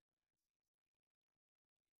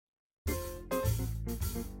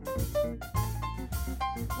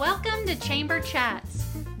Welcome to Chamber Chats,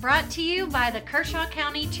 brought to you by the Kershaw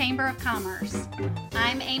County Chamber of Commerce.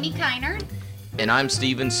 I'm Amy Kiner. And I'm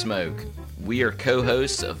Stephen Smoke. We are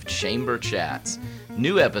co-hosts of Chamber Chats.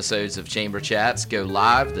 New episodes of Chamber Chats go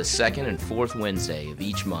live the second and fourth Wednesday of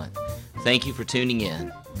each month. Thank you for tuning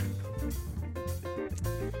in.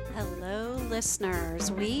 Hello,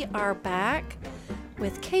 listeners. We are back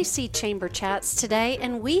with KC Chamber Chats today,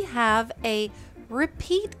 and we have a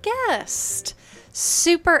repeat guest.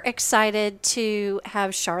 Super excited to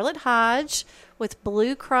have Charlotte Hodge with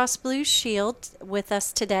BlueCross BlueShield with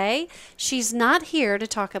us today. She's not here to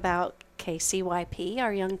talk about KCYP,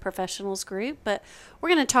 our Young Professionals group, but we're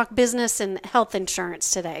going to talk business and health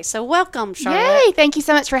insurance today. So welcome, Charlotte. Yay! Thank you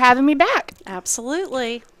so much for having me back.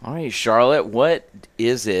 Absolutely. All right, Charlotte, what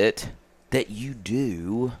is it that you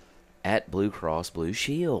do at BlueCross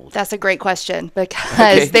BlueShield? That's a great question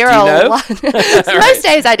because there Do are you a know? lot. Most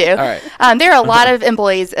days I do. All right. There are a lot of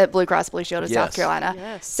employees at BlueCross BlueShield of Yes. South Carolina.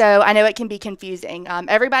 Yes. So I know it can be confusing.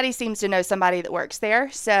 Everybody seems to know somebody that works there.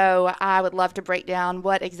 So I would love to break down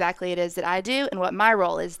what exactly it is that I do and what my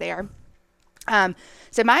role is there.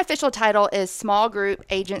 So my official title is Small Group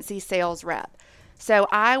Agency Sales Rep. So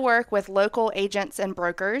I work with local agents and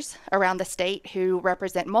brokers around the state who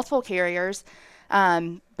represent multiple carriers,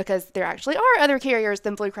 because there actually are other carriers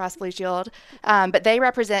than BlueCross BlueShield, but they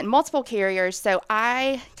represent multiple carriers. So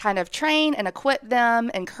I kind of train and equip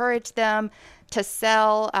them, encourage them to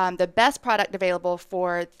sell the best product available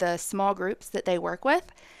for the small groups that they work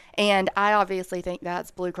with. And I obviously think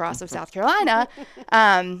that's BlueCross of South Carolina.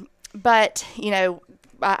 But, you know,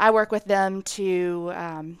 I work with them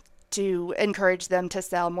to encourage them to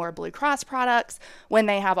sell more BlueCross products when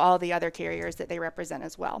they have all the other carriers that they represent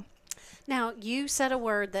as well. Now, you said a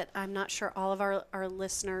word that I'm not sure all of our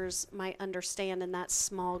listeners might understand, and that's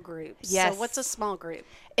small groups. Yes. So what's a small group?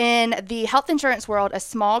 In the health insurance world, a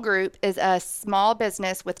small group is a small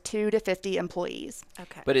business with 2 to 50 employees.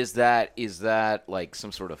 Okay. But is that like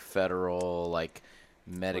some sort of federal, like,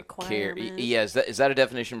 Medicare? Requirement. Yeah, is that a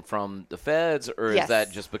definition from the feds, or Yes. is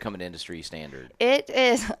that just become an industry standard? It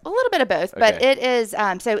is a little bit of both, but Okay. it is,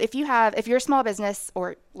 so if you're a small business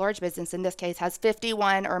or large business in this case has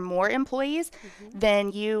 51 or more employees,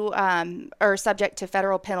 then you are subject to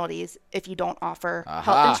federal penalties if you don't offer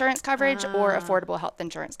health insurance coverage or affordable health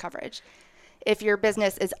insurance coverage. If your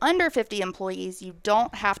business is under 50 employees, you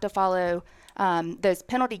don't have to follow those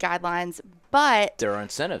penalty guidelines, but There are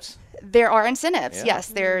incentives. there are incentives. Yeah. Yes,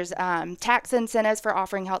 there's tax incentives for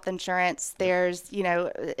offering health insurance. There's, you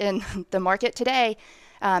know, in the market today,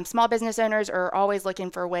 small business owners are always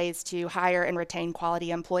looking for ways to hire and retain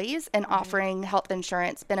quality employees, and offering health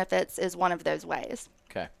insurance benefits is one of those ways.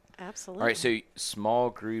 Okay. Absolutely. All right, so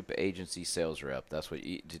small group agency sales rep. That's what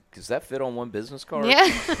does that fit on one business card? Yeah,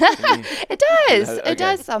 it does. Okay. It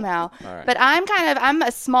does somehow. All right. But I'm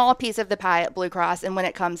a small piece of the pie at BlueCross, and when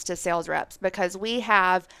it comes to sales reps, because we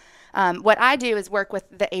have, what I do is work with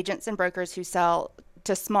the agents and brokers who sell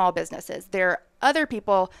to small businesses. There are other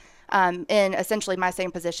people in essentially my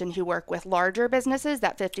same position who work with larger businesses,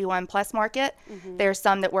 that 51 plus market. There's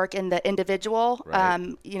some that work in the individual,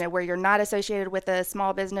 Right. you know, where you're not associated with a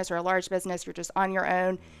small business or a large business, you're just on your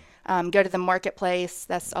own. Go to the marketplace.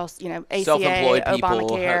 That's also, you know, ACA, Self-employed people,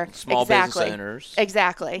 Obamacare, small exactly. business owners.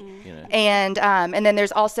 Exactly. You know. And then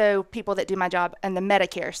there's also people that do my job in the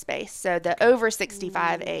Medicare space, so the over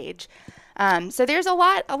 65 age. So there's a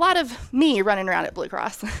lot of me running around at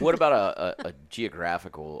BlueCross. What about a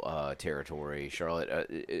geographical territory,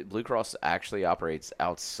 Charlotte? BlueCross actually operates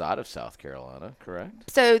outside of South Carolina, correct?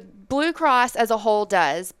 So BlueCross as a whole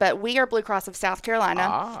does, but we are BlueCross of South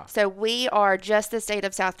Carolina. So we are just the state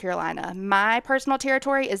of South Carolina. My personal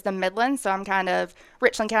territory is the Midlands, so I'm kind of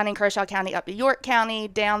Richland County, Kershaw County, up to York County,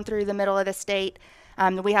 down through the middle of the state.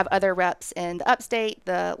 We have other reps in the upstate,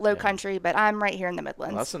 the low country, but I'm right here in the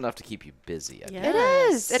Midlands. Well, that's enough to keep you busy. I think. It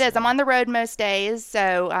is. It is. I'm on the road most days,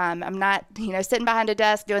 so I'm not, you know, sitting behind a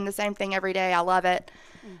desk doing the same thing every day. I love it.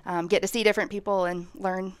 Get to see different people and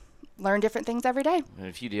learn different things every day. And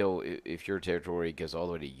if your territory goes all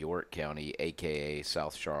the way to York County, aka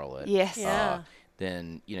South Charlotte, Yes. Yeah.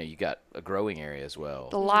 then you got a growing area as well.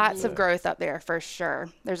 Lots of growth up there for sure.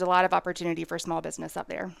 There's a lot of opportunity for small business up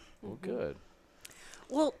there. Well, good.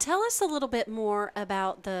 Well, tell us a little bit more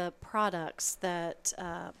about the products that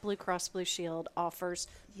BlueCross BlueShield offers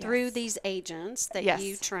through these agents that Yes.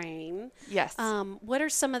 you train. Yes. What are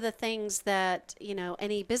some of the things that, you know,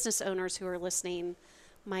 any business owners who are listening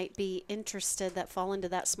might be interested that fall into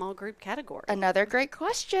that small group category? Another great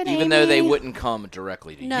question, Even though they Amy. wouldn't come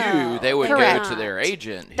directly to No, you, they would they go would to their not.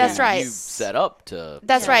 agent who That's right. you set up to.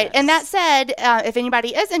 That's right. And that Yes. said, if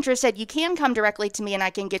anybody is interested, you can come directly to me and I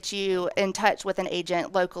can get you in touch with an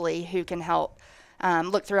agent locally who can help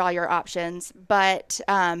look through all your options. But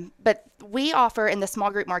we offer in the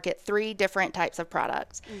small group market 3 different types of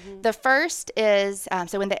products. The first is,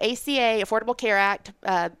 so when the ACA, Affordable Care Act,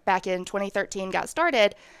 back in 2013 got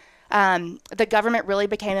started, the government really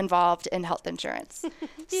became involved in health insurance.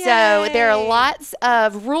 So there are Yay. lots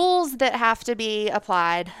of rules that have to be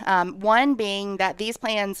applied. One being that these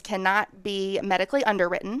plans cannot be medically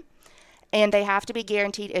underwritten and they have to be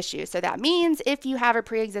guaranteed issue. So that means if you have a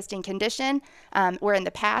pre-existing condition where in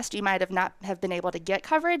the past you might have not have been able to get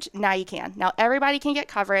coverage, now you can. Now everybody can get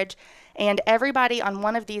coverage, and everybody on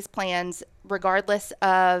one of these plans, regardless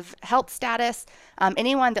of health status,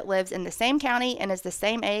 anyone that lives in the same county and is the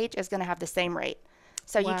same age is going to have the same rate.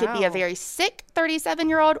 So you could be a Wow. very sick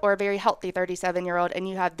 37-year-old or a very healthy 37-year-old, and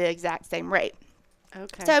you have the exact same rate.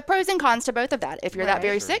 Okay. So pros and cons to both of that. If you're that Right.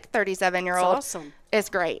 very Sure. sick It's 37-year-old, awesome. it's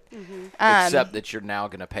great. Except that you're now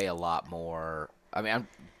going to pay a lot more. I mean,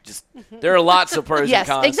 there are lots of pros Yes, and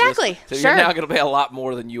cons. to this. exactly. So Sure. you're now going to pay a lot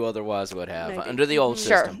more than you otherwise would have Maybe. under the old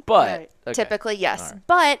Sure. system. But Right. okay. Typically, yes. All right.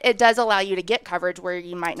 But it does allow you to get coverage where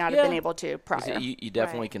you might not have been Yeah. able to prior. You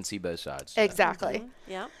definitely Right. can see both sides. to that. Exactly.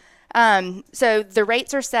 Yeah. So the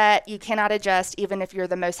rates are set. You cannot adjust, even if you're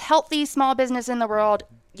the most healthy small business in the world.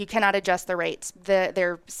 You cannot adjust the rates.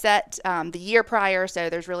 They're set the year prior, so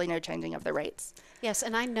there's really no changing of the rates. Yes,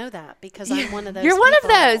 and I know that because I'm one of those. You're one of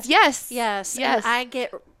people. those, yes. Yes. Yes. And I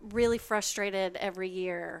get really frustrated every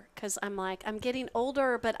year because I'm like, I'm getting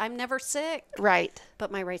older, but I'm never sick. Right.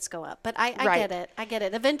 But my rates go up. But I Right. get it. I get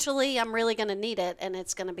it. Eventually, I'm really going to need it, and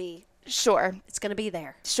it's going to be Sure.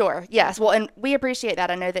 there. Sure. Yes. Well, and we appreciate that.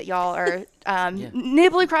 I know that y'all are new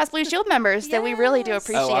BlueCross Blue Shield members, so we really do Yes.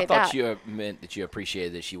 appreciate Oh, I thought that. you meant that you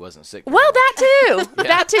appreciated that she wasn't sick. Well, that too.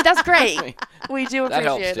 That too. That's great. We do That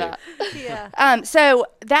helps, appreciate too. that. Yeah. So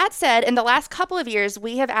that said, in the last couple of years,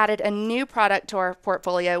 we have added a new product to our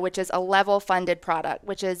portfolio, which is a level funded product,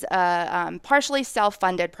 which is a partially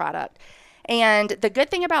self-funded product. And the good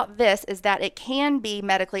thing about this is that it can be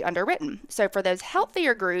medically underwritten. So for those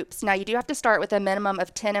healthier groups, now you do have to start with a minimum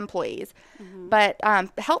of 10 employees, but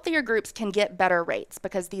healthier groups can get better rates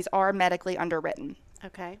because these are medically underwritten.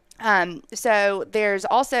 Okay. So there's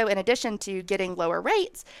also, in addition to getting lower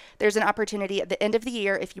rates, there's an opportunity at the end of the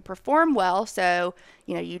year if you perform well. So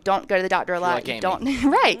you don't go to the doctor a lot. like You Amy. don't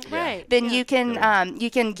right. Right. Then Yeah. you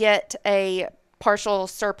can get a partial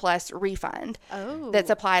surplus refund that's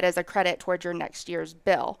Oh. applied as a credit towards your next year's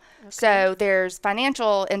bill. So there's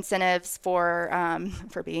financial incentives for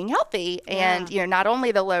being healthy, and not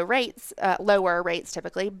only the lower rates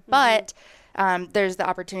typically, but there's the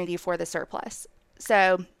opportunity for the surplus.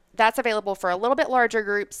 So that's available for a little bit larger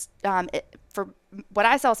groups. For what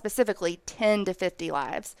I sell specifically, 10 to 50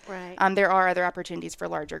 lives. Right. There are other opportunities for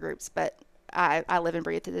larger groups, but I live and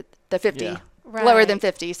breathe the 50, Yeah. lower than Right.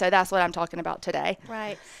 50. So that's what I'm talking about today.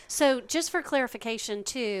 Right. So just for clarification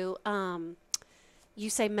too, you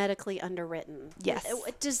say medically underwritten. Yes.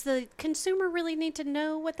 Does the consumer really need to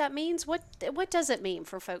know what that means? What does it mean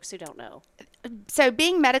for folks who don't know? So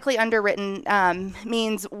being medically underwritten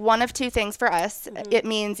means one of two things for us. It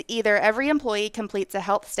means either every employee completes a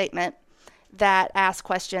health statement that asks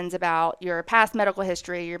questions about your past medical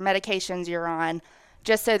history, your medications you're on,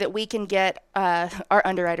 just so that we can get our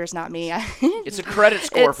underwriters, not me. It's a credit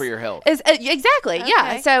score for your health. Exactly,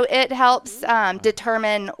 yeah. Okay. So it helps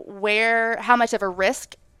determine how much of a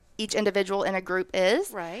risk each individual in a group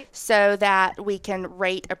is, Right. so that we can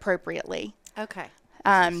rate appropriately. Okay.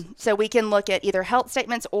 So we can look at either health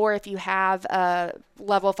statements, or if you have a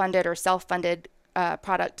level funded or self-funded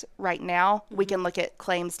product right now, we can look at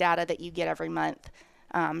claims data that you get every month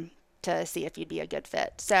to see if you'd be a good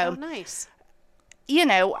fit. So, Oh, nice.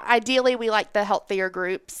 Ideally we like the healthier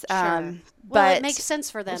groups. Well, But it makes sense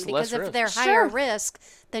for them It's because less if risk. they're Sure. higher risk,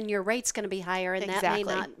 then your rate's going to be higher, and that may Exactly.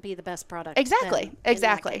 not be the best product. Exactly. then in that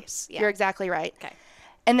Exactly. case. Yeah. You're exactly right. Okay.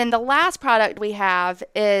 And then the last product we have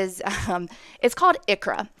is, it's called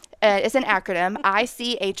ICHRA. It's an acronym,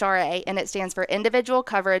 ICHRA, and it stands for Individual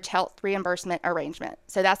Coverage Health Reimbursement Arrangement.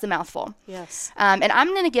 So that's a mouthful. Yes. And I'm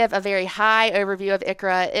going to give a very high overview of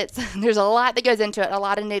ICHRA. There's a lot that goes into it, a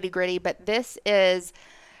lot of nitty gritty, but this is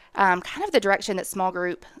kind of the direction that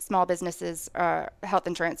small businesses, health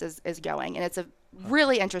insurance is going. And it's a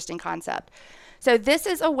really interesting concept. So this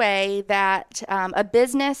is a way that a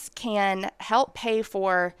business can help pay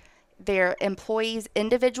for their employees'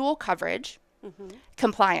 individual coverage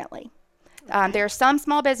compliantly. There are some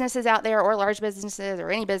small businesses out there, or large businesses, or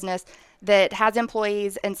any business that has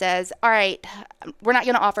employees and says, all right, we're not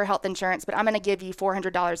going to offer health insurance, but I'm going to give you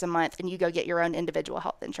 $400 a month and you go get your own individual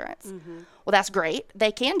health insurance. Well, that's great.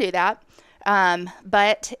 They can do that.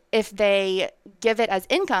 But if they give it as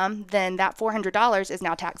income, then that $400 is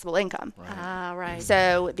now taxable income. Right.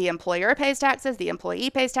 So the employer pays taxes, the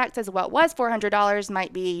employee pays taxes. What was $400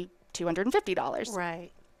 might be $250.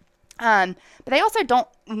 Right. But they also don't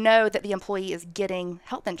know that the employee is getting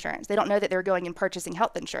health insurance. They don't know that they're going and purchasing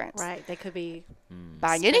health insurance. Right. They could be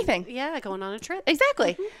buying anything. Yeah, going on a trip.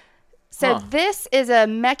 Exactly. So this is a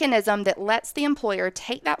mechanism that lets the employer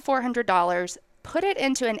take that $400, put it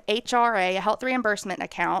into an HRA, a health reimbursement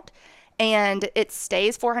account, and it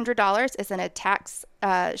stays $400. It's in a tax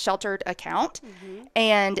sheltered account,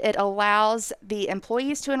 and it allows the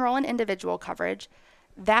employees to enroll in individual coverage.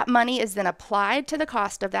 That money is then applied to the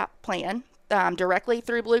cost of that plan directly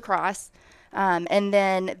through BlueCross, and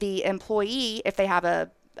then the employee, if they have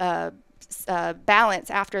a balance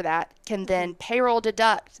after that, can then payroll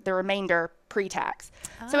deduct the remainder pre-tax.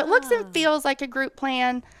 So it looks and feels like a group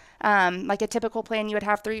plan, like a typical plan you would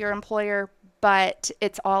have through your employer, but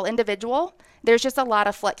it's all individual. There's just a lot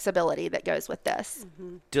of flexibility that goes with this.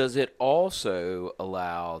 Does it also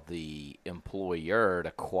allow the employer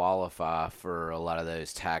to qualify for a lot of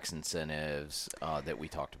those tax incentives that we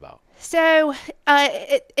talked about? So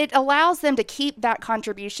it allows them to keep that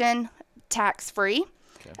contribution tax-free.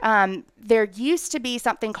 There used to be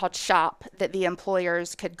something called SHOP that the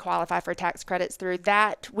employers could qualify for tax credits through.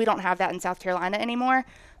 That we don't have that in South Carolina anymore,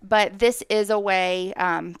 but this is a way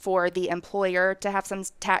for the employer to have some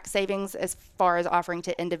tax savings as far as offering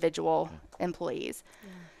to individual employees.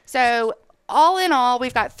 So all in all,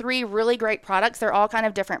 we've got 3 really great products. They're all kind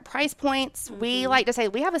of different price points. We like to say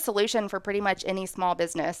we have a solution for pretty much any small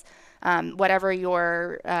business, whatever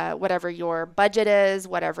your budget is,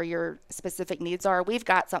 whatever your specific needs are. We've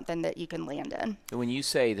got something that you can land in. And when you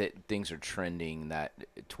say that things are trending that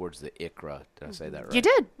towards the ICRA, did I say that right? You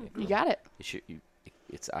did. ICRA. You got it.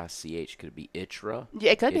 It's ICH. Could it be ICRA?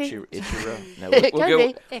 Yeah, it could be. ICRA? No, It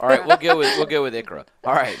could be. All right, we'll go with ICRA.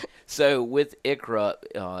 All right. So with ICRA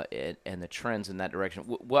and the trends in that direction,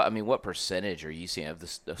 what percentage are you seeing of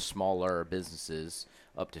the smaller businesses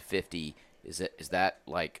up to 50? Is that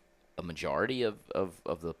like a majority of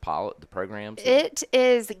the programs? It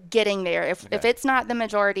is getting there. If it's not the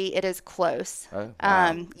majority, it is close. Oh,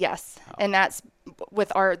 wow. Yes, and that's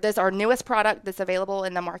with our newest product that's available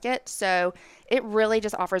in the market. So it really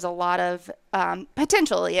just offers a lot of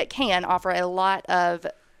potentially it can offer a lot of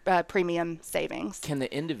premium savings. Can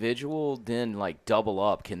the individual then like double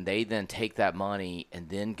up? Can they then take that money and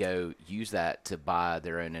then go use that to buy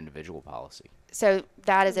their own individual policy? So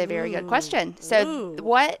that is a very good question. So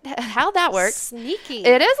how that works? Sneaky.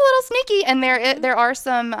 It is a little sneaky, and there are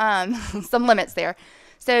some limits there.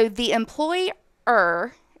 So the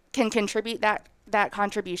employer can contribute that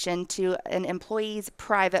contribution to an employee's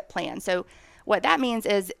private plan. So what that means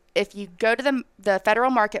is if you go to the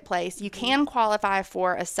federal marketplace, you can qualify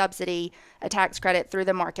for a subsidy, a tax credit through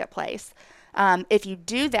the marketplace. If you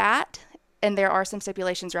do that, and there are some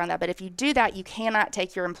stipulations around that, but if you do that, you cannot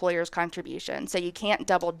take your employer's contribution. So you can't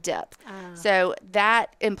double dip. So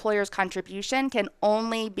that employer's contribution can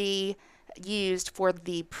only be used for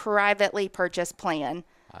the privately purchased plan.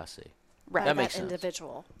 I see. Right. That makes sense.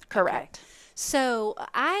 Individual. Correct. Okay. So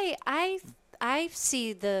I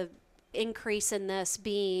see the increase in this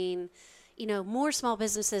being, more small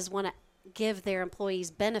businesses want to give their employees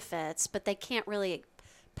benefits, but they can't really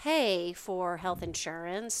pay for health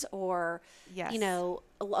insurance or, Yes.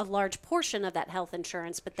 a large portion of that health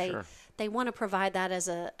insurance, but they want to provide that as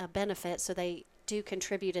a benefit, so they do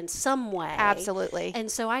contribute in some way. Absolutely.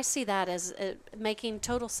 And so I see that as making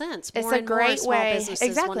total sense. It's More a and more great small way. businesses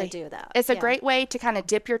Exactly. want to do that. It's a great way to kind of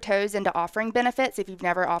dip your toes into offering benefits if you've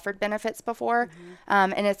never offered benefits before.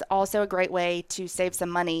 And it's also a great way to save some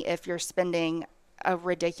money if you're spending a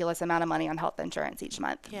ridiculous amount of money on health insurance each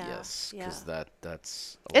month. Yeah. Yes, Yeah. because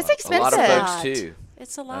that's It's a lot of expensive. folks too.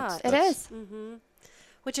 It's a lot. It is.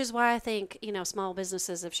 Which is why I think, small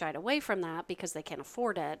businesses have shied away from that because they can't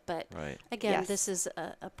afford it. But Right. again, Yes. this is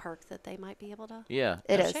a perk that they might be able to Yeah.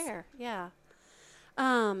 It is. share. Yeah.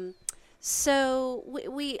 So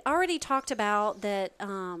we already talked about that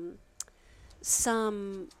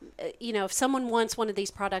if someone wants one of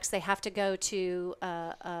these products, they have to go to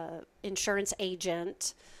a insurance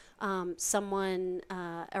agent, someone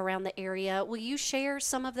around the area. Will you share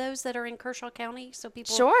some of those that are in Kershaw County so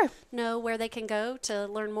people Sure. know where they can go to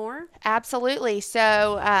learn more? Absolutely.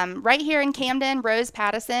 So right here in Camden, Rose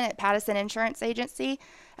Pattison at Pattison Insurance Agency,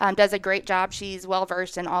 does a great job. She's well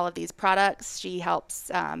versed in all of these products. She helps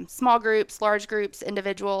small groups, large groups,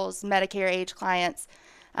 individuals, Medicare age clients.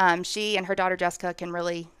 She and her daughter Jessica can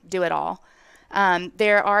really do it all.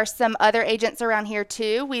 There are some other agents around here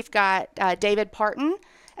too. We've got David Parton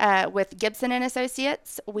with Gibson and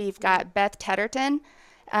Associates. We've got Beth Tedderton,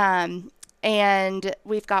 and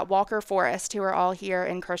we've got Walker Forrest, who are all here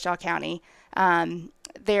in Kershaw County. I'm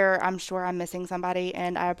sure I'm missing somebody,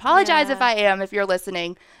 and I apologize if I am, if you're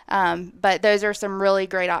listening. But those are some really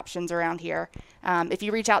great options around here. If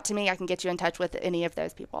you reach out to me, I can get you in touch with any of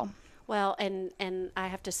those people. Well, and I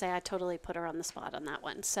have to say, I totally put her on the spot on that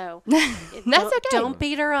one. So That's okay. Don't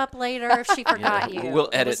beat her up later if she forgot you. We'll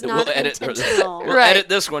edit. We'll edit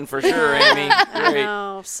this one for sure, Amy. Great.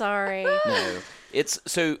 No, sorry. No, it's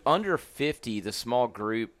so under 50, the small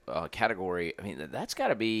group category. I mean, that's got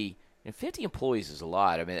to be. 50 employees is a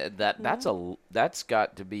lot. I mean, that's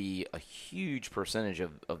got to be a huge percentage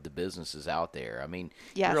of the businesses out there. I mean,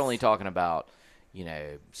 yes. You're only talking about,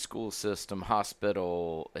 school system,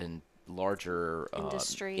 hospital, and larger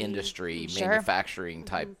industry sure. manufacturing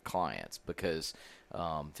type clients, because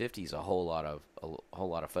 50 is a whole lot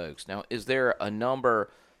of folks. Now, is there a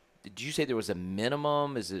number? Did you say there was a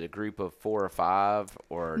minimum? Is it a group of 4 or 5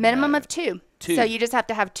 or minimum of 2? 2. So you just have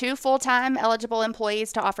to have 2 full-time eligible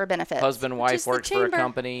employees to offer benefits. Husband, wife works for a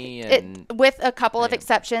company, and with a couple of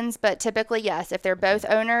exceptions, but typically yes. If they're both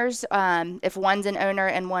owners, if one's an owner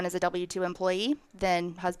and one is a W-2 employee,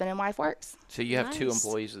 then husband and wife works. So you have 2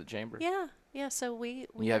 employees at the chamber. Yeah. So we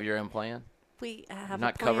you have your own plan. We have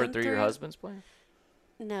not a plan covered through your husband's plan.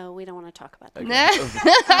 No, we don't want to talk about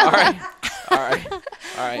that. Okay. All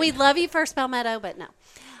right. We love you, First Palmetto, but no.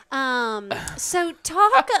 So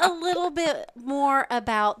talk a little bit more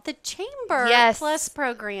about the Chamber Plus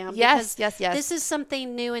program. Yes. This is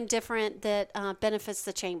something new and different that benefits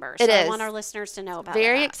the Chamber. So I want our listeners to know about it.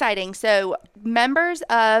 Very exciting. So members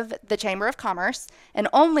of the Chamber of Commerce and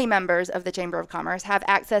only members of the Chamber of Commerce have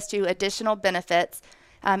access to additional benefits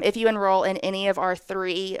if you enroll in any of our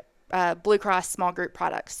 3 BlueCross small group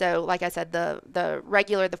products. So like I said, the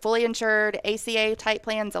regular, the fully insured, ACA type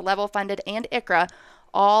plans, the level funded, and ICRA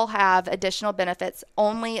all have additional benefits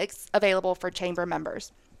only available for chamber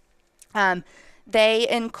members. They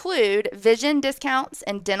include vision discounts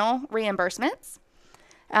and dental reimbursements.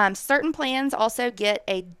 Certain plans also get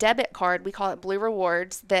a debit card, we call it Blue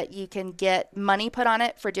Rewards, that you can get money put on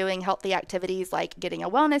it for doing healthy activities like getting a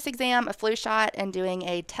wellness exam, a flu shot, and doing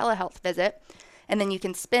a telehealth visit. And then you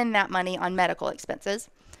can spend that money on medical expenses.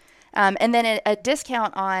 And then a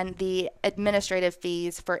discount on the administrative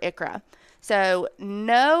fees for ICRA. So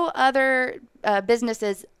no other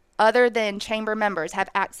businesses other than chamber members have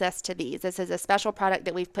access to these. This is a special product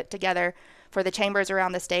that we've put together for the chambers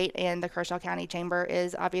around the state, and the Kershaw County Chamber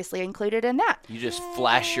is obviously included in that. You just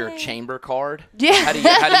flash your chamber card? Yeah. How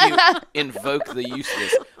do you invoke the use of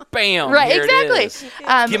this? Bam! Right, here exactly. It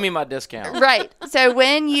is. Give me my discount. Right. So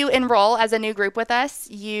when you enroll as a new group with us,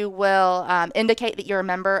 you will indicate that you're a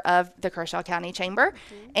member of the Kershaw County Chamber,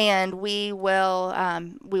 and we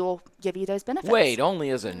will give you those benefits. Wait, only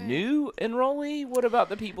as a new enrollee? What about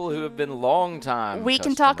the people who have been long time We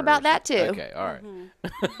can talk about that too. Okay, all right.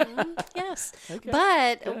 Yes. Okay.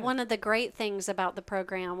 But one of the great things about the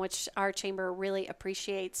program, which our chamber really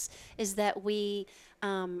appreciates, is that we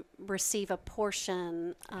receive a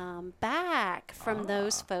portion back from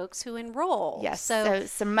those folks who enroll. Yes. So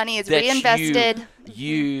some money is that reinvested.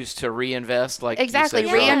 Used to reinvest, like exactly, you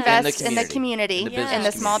said, reinvest in the community, in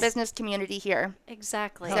the small business community here.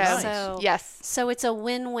 Exactly. So, nice. Yes. So it's a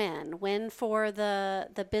win for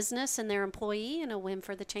the business and their employee, and a win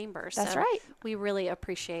for the chamber. That's so right. We really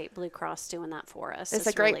appreciate BlueCross doing that for us. It's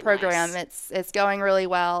a great really program. Nice. It's going really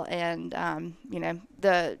well, and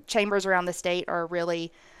the chambers around the state are really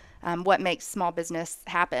what makes small business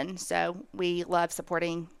happen. So we love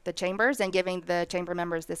supporting the chambers and giving the chamber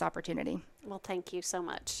members this opportunity. Well, thank you so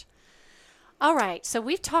much. All right, so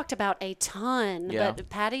we've talked about a ton, but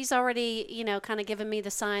Patty's already, kind of given me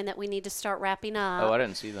the sign that we need to start wrapping up. Oh, I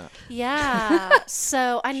didn't see that. Yeah,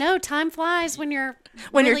 so I know time flies when you're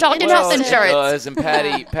you're talking health interested. insurance. And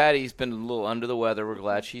Patty's been a little under the weather. We're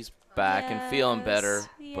glad she's back and feeling better,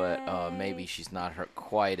 but maybe she's not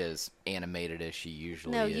quite as animated as she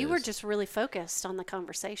usually is. No, you were just really focused on the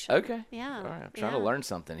conversation. Okay. Yeah. All right. I'm trying to learn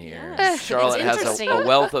something here. Yeah. Charlotte has interesting. a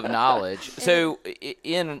wealth of knowledge. So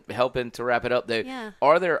in helping to wrap it up, though,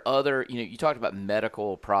 are there other, you talked about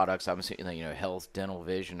medical products, I'm assuming, health, dental,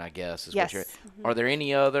 vision, I guess, is what you're, are there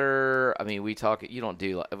any other, you don't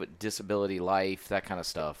do disability, life, that kind of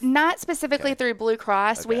stuff? Not specifically through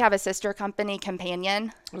BlueCross. We have a sister company,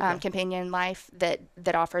 Companion Life, that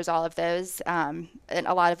offers all of those. And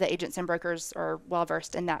a lot of the agents and brokers are well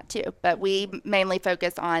versed in that too. But we mainly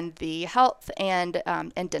focus on the health and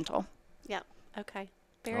dental. Yeah. Okay.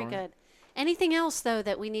 Very good. Anything else, though,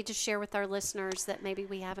 that we need to share with our listeners that maybe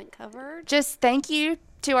we haven't covered? Just thank you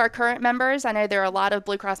to our current members. I know there are a lot of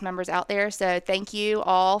Blue Cross members out there, so thank you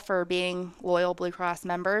all for being loyal Blue Cross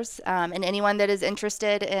members. And anyone that is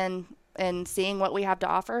interested in seeing what we have to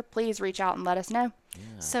offer, please reach out and let us know. Yeah.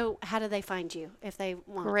 So how do they find you if they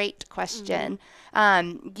want? Great question.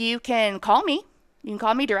 You can call me. You can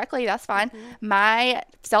call me directly. That's fine. My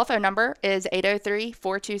cell phone number is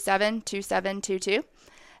 803-427-2722.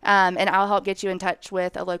 And I'll help get you in touch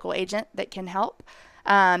with a local agent that can help.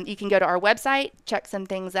 You can go to our website, check some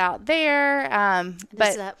things out there. But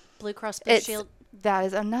is that BlueCross BlueShield? That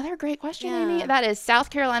is another great question, Amy. That is South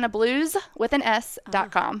Carolina Blues with an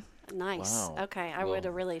S.com. Nice. Wow. Okay. I would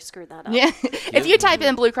have really screwed that up. Yeah. If you type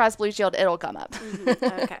in Blue Cross Blue Shield, it'll come up.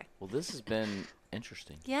 Okay. Well, this has been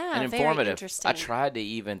interesting. Yeah, and very informative. interesting. I tried to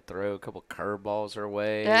even throw a couple curveballs her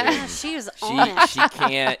way. Yeah, she was on it. She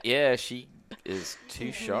can't. Yeah, she is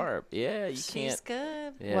too sharp. Yeah, you She's can't.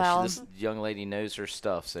 good. Yeah, Well, this young lady knows her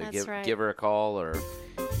stuff. So That's right. give her a call or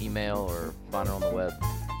email or find her on the web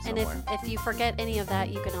And somewhere. if you forget any of that,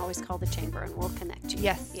 you can always call the chamber and we'll connect you.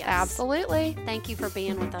 Yes, absolutely. Thank you for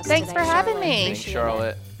being with us Thanks today, for having Charlotte. me. Thanks, Appreciate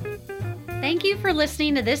Charlotte. it. Thank you for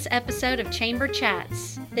listening to this episode of Chamber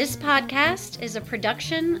Chats. This podcast is a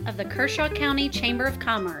production of the Kershaw County Chamber of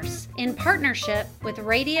Commerce in partnership with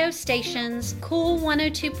radio stations Cool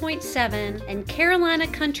 102.7 and Carolina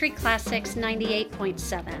Country Classics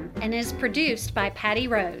 98.7 and is produced by Patty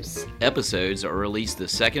Rose. Episodes are released the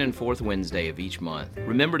second and fourth Wednesday of each month.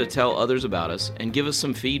 Remember to tell others about us and give us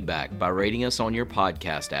some feedback by rating us on your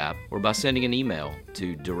podcast app or by sending an email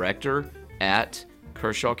to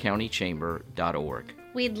director@KershawCountyChamber.org.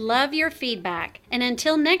 We'd love your feedback. And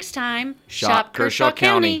until next time, Shop Kershaw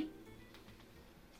County.